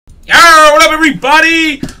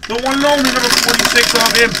everybody. The one and only number 46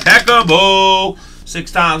 of Impeccable.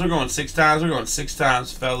 6 times. We're going 6 times. We're going 6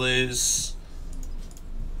 times, fellas.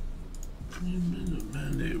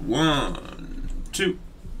 1, 2,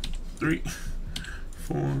 3,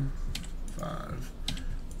 4, 5,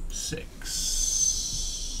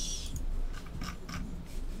 6.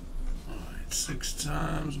 All right, 6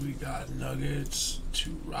 times. We got Nuggets,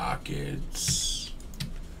 2 Rockets.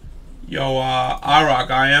 Yo, I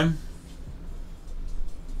rock. I am.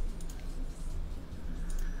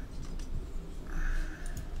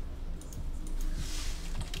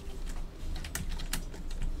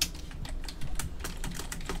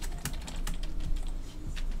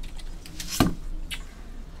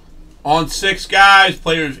 On 6 guys,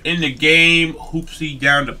 players in the game. Hoopsie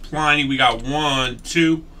down to Pliny. We got 1,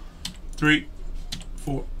 2, 3,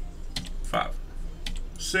 4, 5,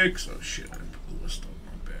 6. Oh shit, I didn't put the list up.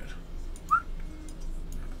 My bad.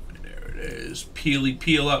 There it is. Peely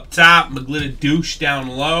Peel up top. McGlitter Douche down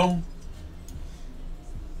low.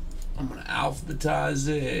 I'm gonna alphabetize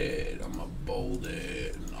it. I'm gonna bold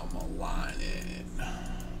it. And I'm gonna line it.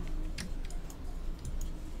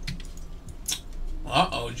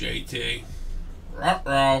 Uh-oh, JT.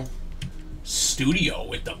 Ruh-roh. Studio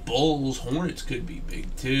with the Bulls. Hornets could be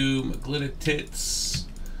big, too. McGlitter Tits.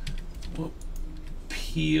 Whoop.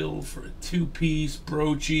 Peel for a 2-piece.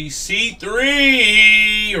 Broachy.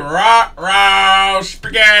 C3. Ruh-roh.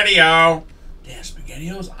 Spaghetti-O. Damn,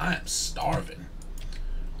 SpaghettiOs? I am starving.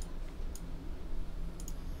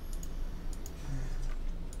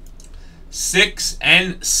 Six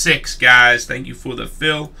and 6, guys. Thank you for the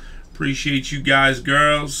fill. Appreciate you guys,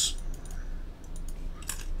 girls.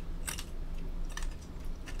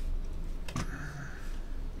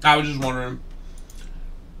 I was just wondering.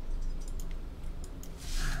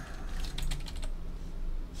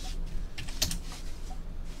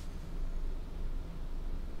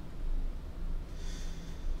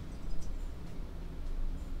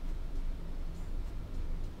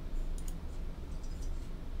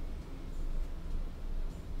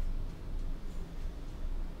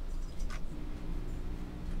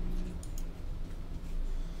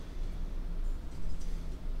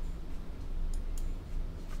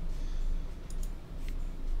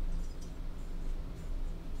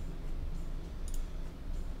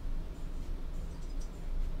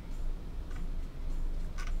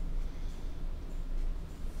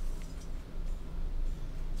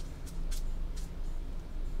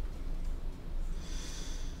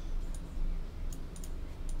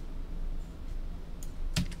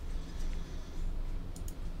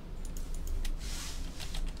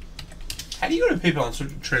 How do you go to PayPal and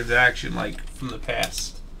search a transaction like from the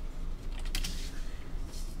past?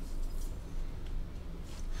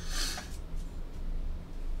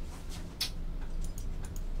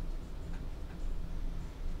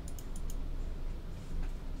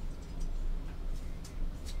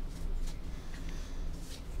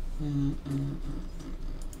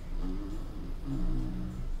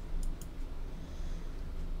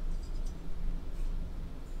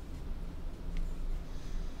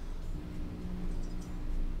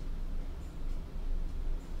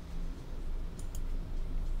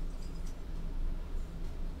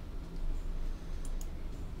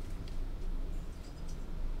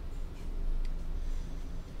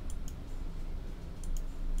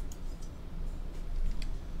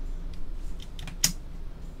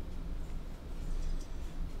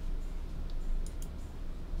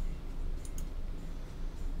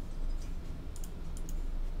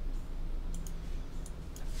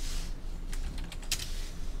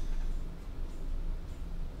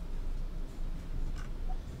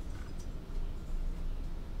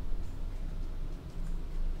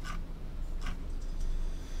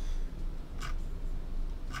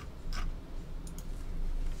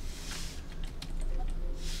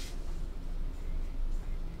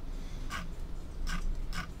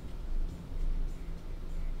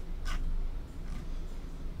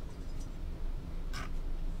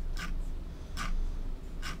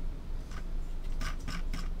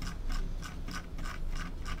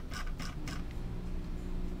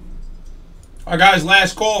 All right, guys,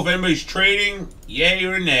 last call. If anybody's trading, yay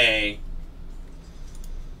or nay.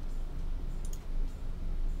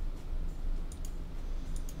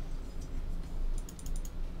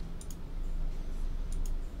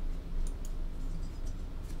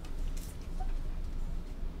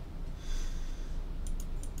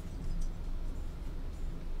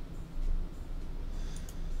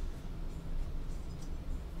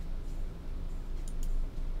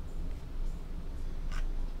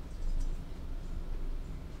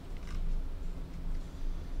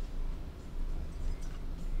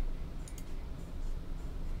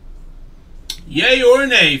 Yay or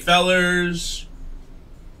nay, fellers?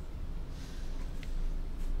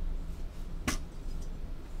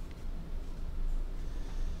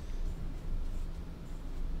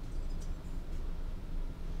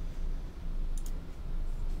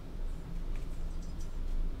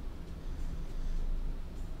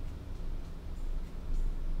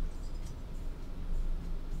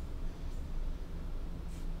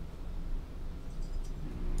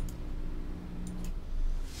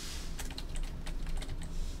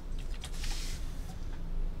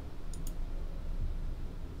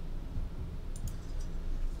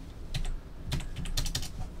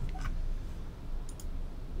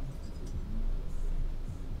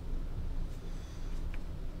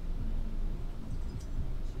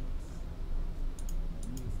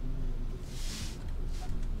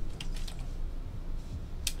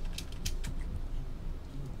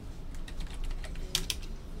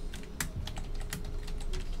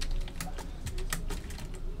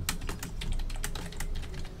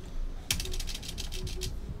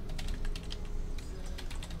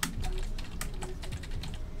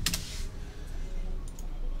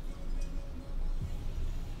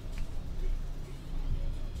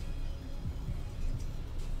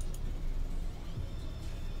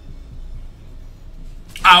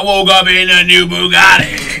 I woke up in a new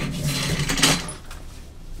Bugatti.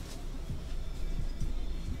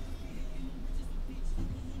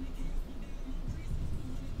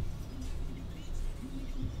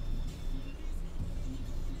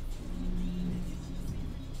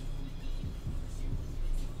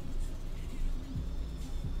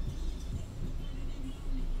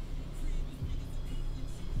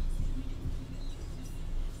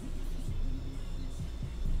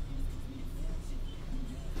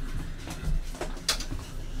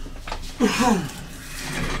 How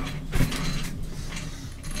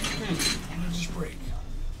did this break?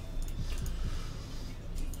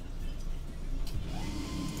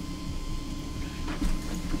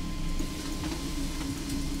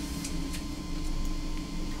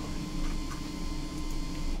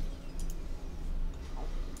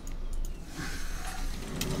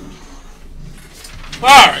 All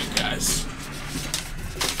right, guys.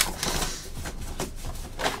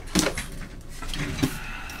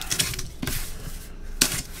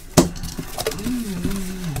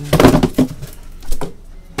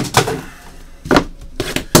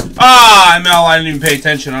 ML, I didn't even pay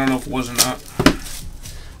attention. I don't know if it was or not.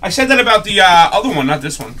 I said that about the other one, not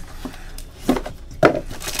this one.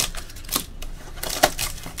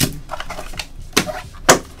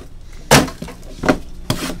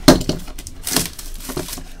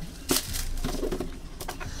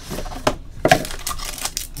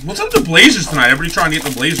 What's up with the Blazers tonight? Everybody trying to get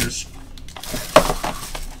the Blazers.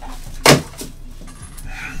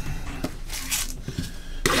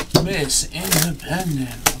 Miss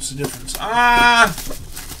Independent. What's the difference?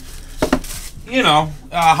 You know,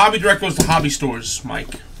 Hobby Direct goes to hobby stores,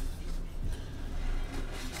 Mike.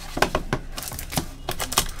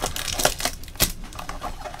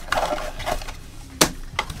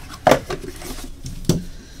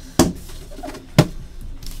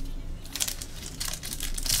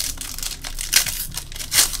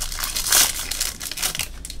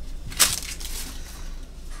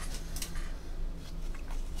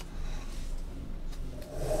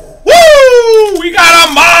 We got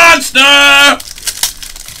a monster!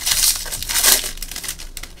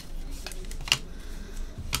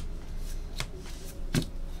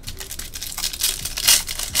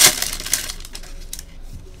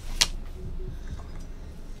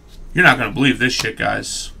 You're not gonna believe this shit,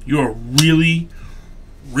 guys. You are really,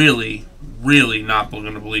 really, really not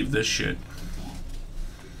gonna believe this shit.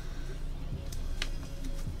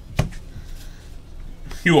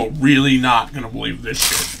 You are really not gonna believe this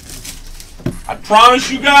shit. I promise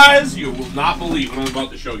you guys, you will not believe what I'm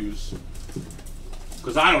about to show you.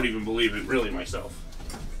 Because I don't even believe it, really, myself.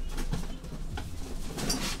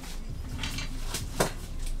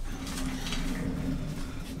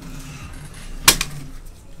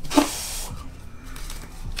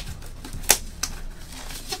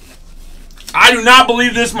 I do not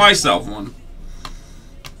believe this myself, one.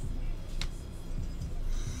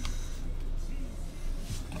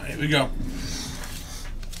 All right, here we go.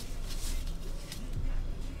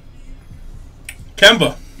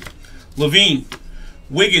 Kemba, Levine,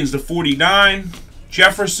 Wiggins to 49,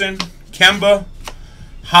 Jefferson, Kemba,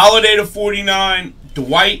 Holiday to 49,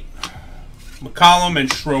 Dwight, McCollum,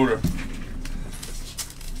 and Schroeder.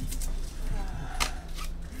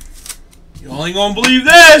 You only gonna believe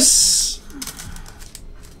this.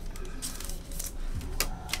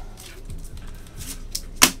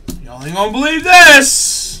 You only gonna believe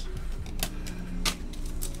this.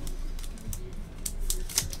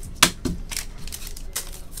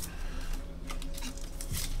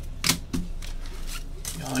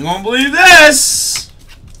 ain't gonna believe this.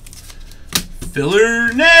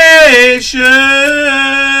 Filler Nation.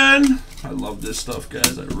 I love this stuff,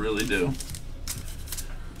 guys. I really do.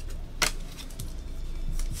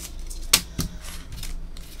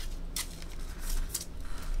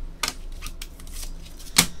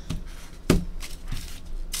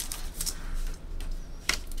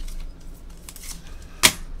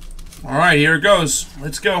 All right, here it goes.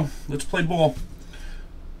 Let's go. Let's play ball.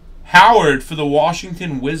 Howard for the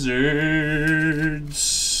Washington Wizards.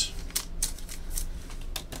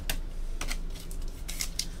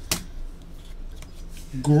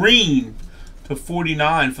 Green to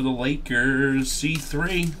 49 for the Lakers.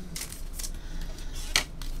 C3.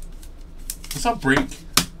 What's up, Break?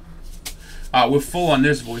 We're full on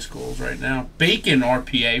this voice calls right now. Bacon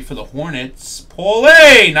RPA for the Hornets.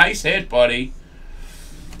 Paulie! Nice hit, buddy.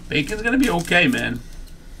 Bacon's going to be okay, man.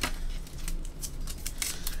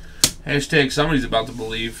 Hashtag somebody's about to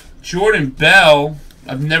believe. Jordan Bell.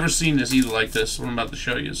 I've never seen this either like this. What I'm about to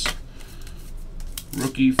show you is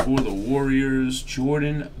rookie for the Warriors.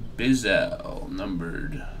 Jordan Bizzell.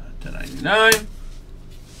 Numbered to 99.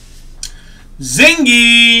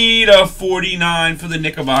 Zingy to 49 for the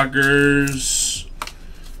Knickerbockers.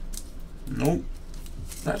 Nope.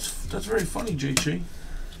 That's very funny, JG.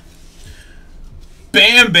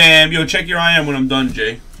 Bam Bam. Yo, check your IM when I'm done,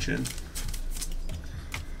 Jay. Chin.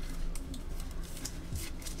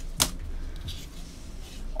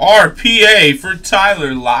 RPA for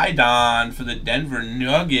Tyler Lydon for the Denver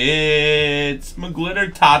Nuggets.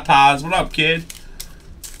 McGlitter Tatas. What up, kid?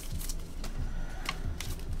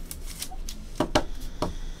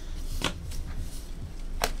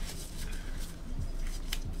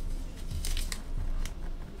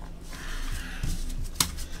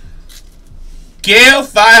 Gale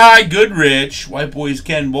Thigh-High Goodrich. White Boys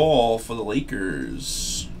Ken Ball for the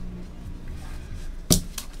Lakers.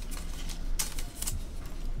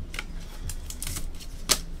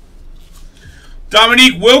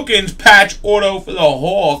 Dominique Wilkins patch auto for the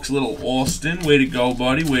Hawks. Little Austin. Way to go,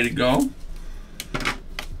 buddy. Way to go.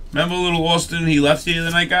 Remember little Austin? He left here the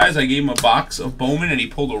other night, guys. I gave him a box of Bowman and he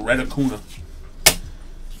pulled a red Acuna.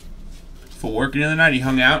 For working the other night, he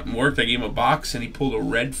hung out and worked. I gave him a box and he pulled a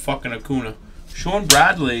red fucking Acuna. Sean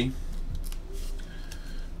Bradley.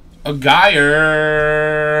 A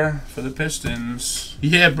Geyer for the Pistons.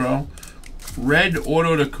 Yeah, bro. Red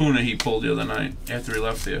auto Acuna he pulled the other night after he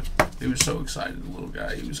left here. He was so excited, the little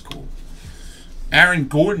guy. He was cool. Aaron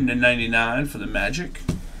Gordon to 99 for the Magic.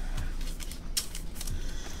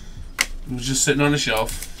 He was just sitting on the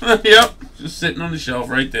shelf. Yep, just sitting on the shelf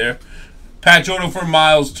right there. Patch auto for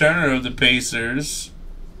Miles Turner of the Pacers.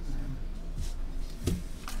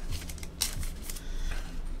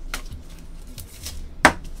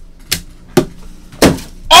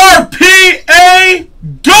 RPA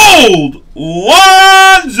Gold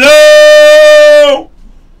Lonzo!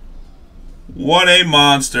 What a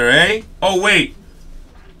monster, eh? Oh, wait.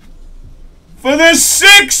 For the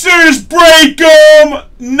Sixers, break 'em!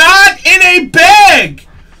 Not in a bag!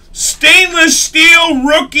 Stainless steel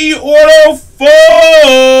rookie auto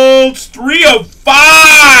folds. 3 of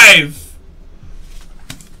 5.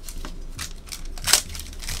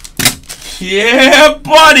 Yeah,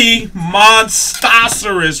 buddy.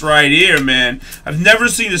 Monstosaurus right here, man. I've never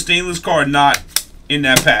seen a stainless card not in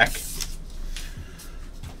that pack.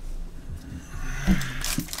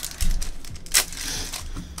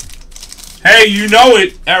 Hey, you know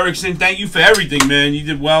it, Erickson. Thank you for everything, man. You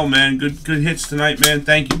did well, man. Good hits tonight, man.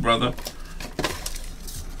 Thank you, brother.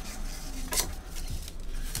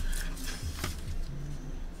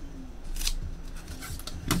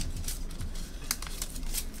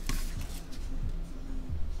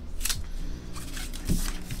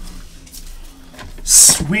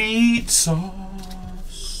 Sweet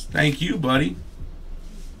sauce. Thank you, buddy.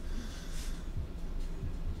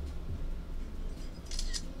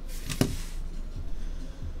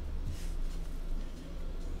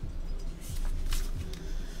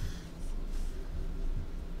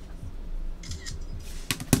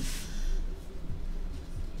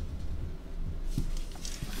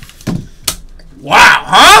 Wow,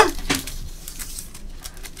 huh?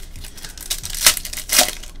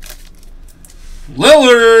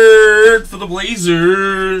 Lillard for the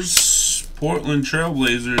Blazers. Portland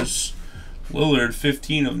Trailblazers. Lillard,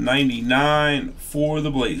 15 of 99 for the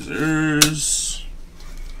Blazers.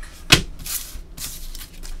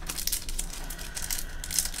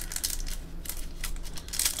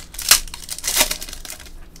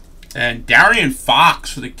 And Darian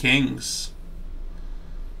Fox for the Kings.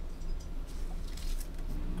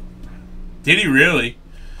 Did he really?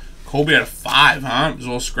 Kobe had a 5, huh? It was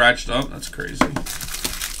all scratched up. That's crazy.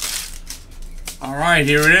 All right,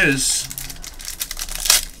 here it is.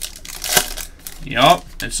 Yup,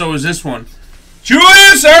 and so is this one.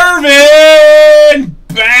 Julius Erving!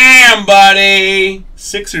 Bam, buddy!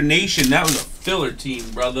 Sixer Nation. That was a filler team,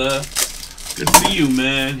 brother. Good for you,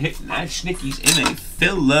 man. Hitting that Schnickies in a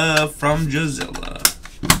filler from Jazilla.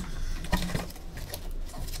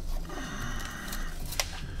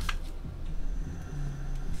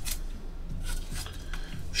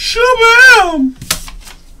 Shabam!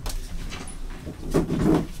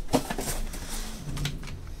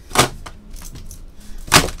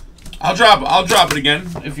 I'll drop it again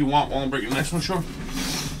if you want while I'm breaking the next one, sure.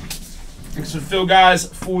 Thanks for Phil, guys.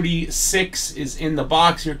 46 is in the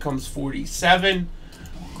box. Here comes 47.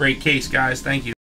 Great case, guys. Thank you.